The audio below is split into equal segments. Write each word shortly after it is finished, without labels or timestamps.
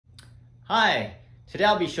Hi, today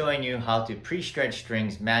I'll be showing you how to pre-stretch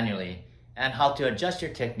strings manually and how to adjust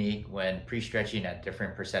your technique when pre-stretching at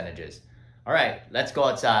different percentages. All right, let's go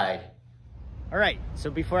outside. All right, so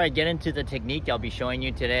before I get into the technique I'll be showing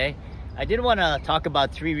you today, I did want to talk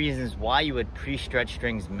about 3 reasons why you would pre-stretch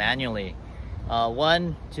strings manually.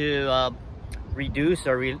 One, to reduce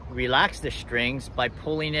or relax the strings. By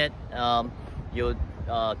pulling it, you'll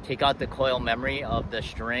take out the coil memory of the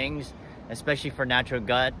strings, especially for natural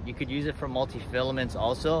gut. You could use it for multi-filaments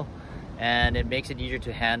also, and it makes it easier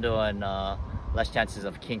to handle and less chances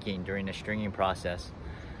of kinking during the stringing process.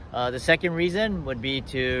 The second reason would be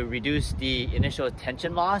to reduce the initial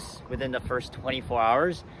tension loss within the first 24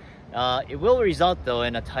 hours. It will result though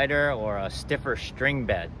in a tighter or a stiffer string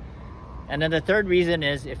bed. And then the third reason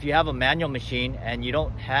is if you have a manual machine and you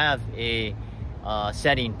don't have a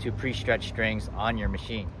setting to pre-stretch strings on your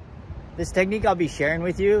machine. This technique I'll be sharing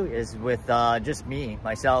with you is with just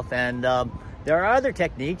myself, and there are other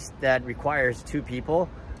techniques that requires 2 people.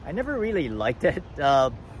 I never really liked it,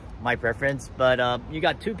 my preference, but you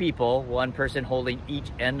got 2 people, one person holding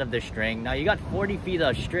each end of the string. Now you got 40 feet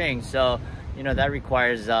of string, so you know that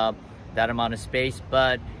requires that amount of space,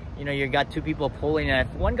 but you know, you got 2 people pulling, and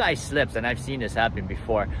if one guy slips, and I've seen this happen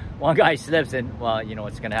before, one guy slips and, well, you know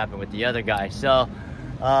what's gonna happen with the other guy. So,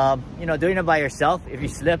 you know, doing it by yourself, if you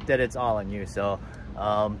slip, then it's all on you. So,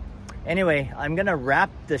 anyway, I'm gonna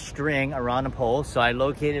wrap the string around a pole. So I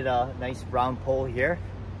located a nice round pole here,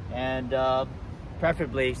 and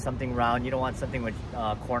preferably something round. You don't want something with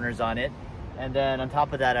corners on it. And then on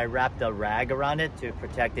top of that, I wrapped a rag around it to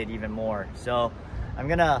protect it even more. So I'm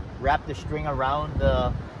gonna wrap the string around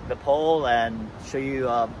the pole and show you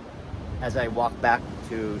as I walk back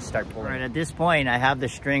to start pulling. All right, at this point I have the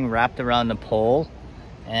string wrapped around the pole,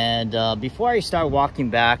 and before I start walking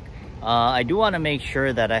back, I do want to make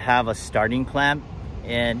sure that I have a starting clamp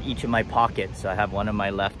in each of my pockets. So I have one on my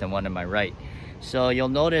left and one on my right. So you'll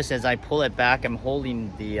notice as I pull it back, I'm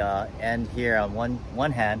holding the end here on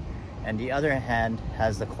one hand, and the other hand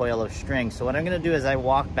has the coil of string. So what I'm going to do is I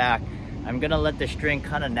walk back, I'm going to let the string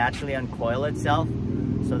kind of naturally uncoil itself,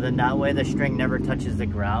 so then that way the string never touches the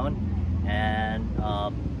ground, and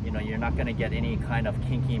you know, you're not going to get any kind of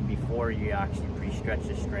kinking before you actually pre-stretch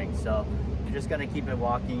the string. So you're just going to keep it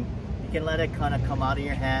walking. You can let it kind of come out of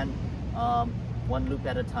your hand one loop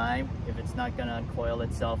at a time if it's not going to uncoil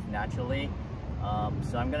itself naturally.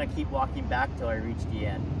 So I'm going to keep walking back till I reach the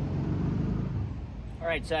end. All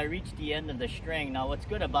right, so I reached the end of the string. Now what's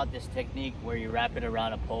good about this technique where you wrap it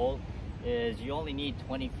around a pole is you only need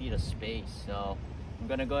 20 feet of space. So I'm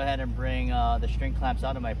gonna go ahead and bring the string clamps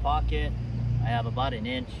out of my pocket. I have about 1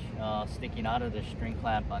 inch sticking out of the string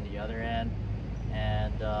clamp on the other end.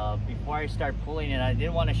 And before I start pulling it, I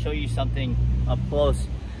did want to show you something up close,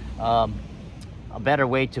 a better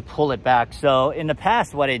way to pull it back. So in the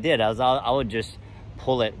past, what I did, I would just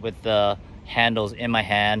pull it with the handles in my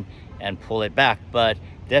hand and pull it back. But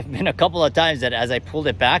there have been a couple of times that as I pulled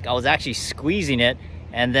it back, I was actually squeezing it,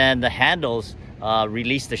 and then the handles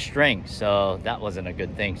released the string, so that wasn't a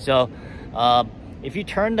good thing. So if you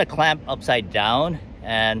turn the clamp upside down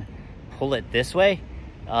and pull it this way,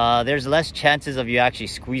 there's less chances of you actually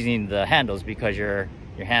squeezing the handles because your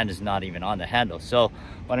hand is not even on the handle. So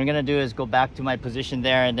what I'm gonna do is go back to my position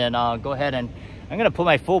there, and then I'll go ahead and I'm gonna put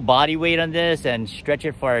my full body weight on this and stretch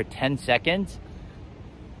it for 10 seconds.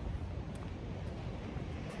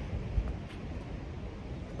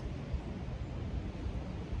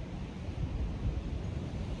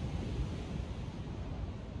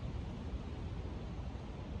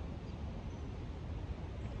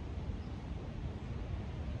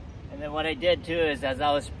 And then what I did too is, as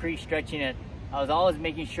I was pre-stretching it, I was always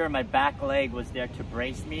making sure my back leg was there to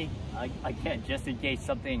brace me again, just in case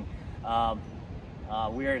something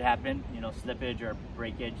weird happened, you know, slippage or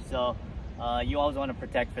breakage. So you always want to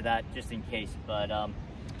protect for that just in case. But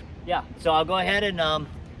yeah, so I'll go ahead and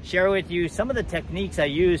share with you some of the techniques I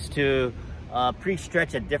use to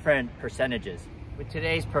pre-stretch at different percentages. With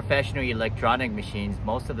today's professional electronic machines,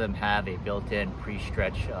 most of them have a built-in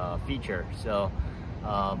pre-stretch feature. So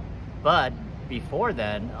but before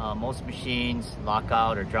then, most machines,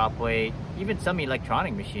 lockout or drop weight, even some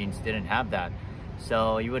electronic machines didn't have that.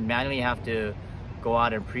 So you would manually have to go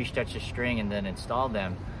out and pre-stretch the string and then install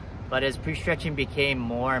them. But as pre-stretching became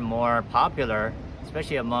more and more popular,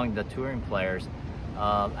 especially among the touring players,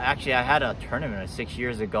 actually I had a tournament 6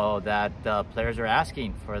 years ago that players were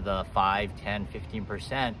asking for the 5, 10,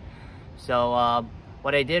 15%. So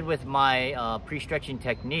what I did with my pre-stretching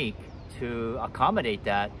technique to accommodate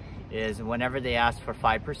that is whenever they asked for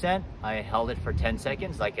 5%, I held it for 10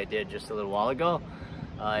 seconds like I did just a little while ago.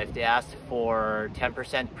 If they asked for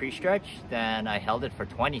 10% pre-stretch, then I held it for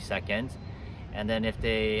 20 seconds. And then if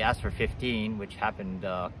they asked for 15, which happened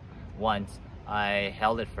once, I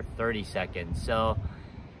held it for 30 seconds. So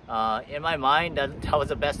in my mind, that was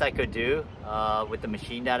the best I could do with the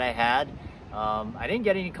machine that I had. I didn't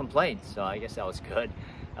get any complaints, so I guess that was good.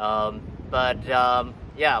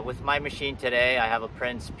 Yeah, with my machine today, I have a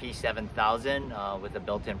Prince P7000 with a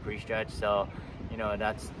built-in pre-stretch, so you know,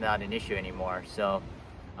 that's not an issue anymore. So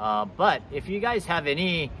but if you guys have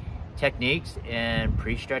any techniques in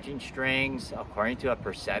pre-stretching strings according to a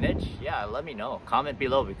percentage, yeah, let me know. Comment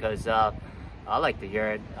below, because I like to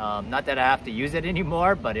hear it. Not that I have to use it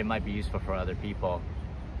anymore, but it might be useful for other people.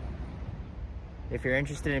 If you're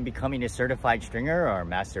interested in becoming a certified stringer or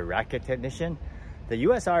master racket technician, the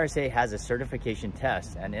US RSA has a certification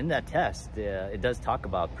test, and in that test it does talk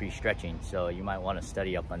about pre-stretching, so you might want to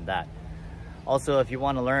study up on that. Also, if you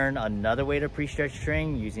want to learn another way to pre-stretch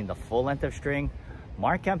string using the full length of string,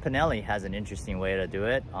 Mark Campanile has an interesting way to do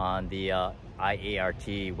it on the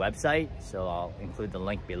IART website, so I'll include the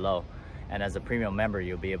link below. And as a premium member,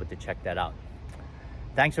 you'll be able to check that out.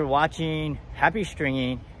 Thanks for watching, happy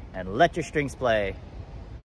stringing, and let your strings play.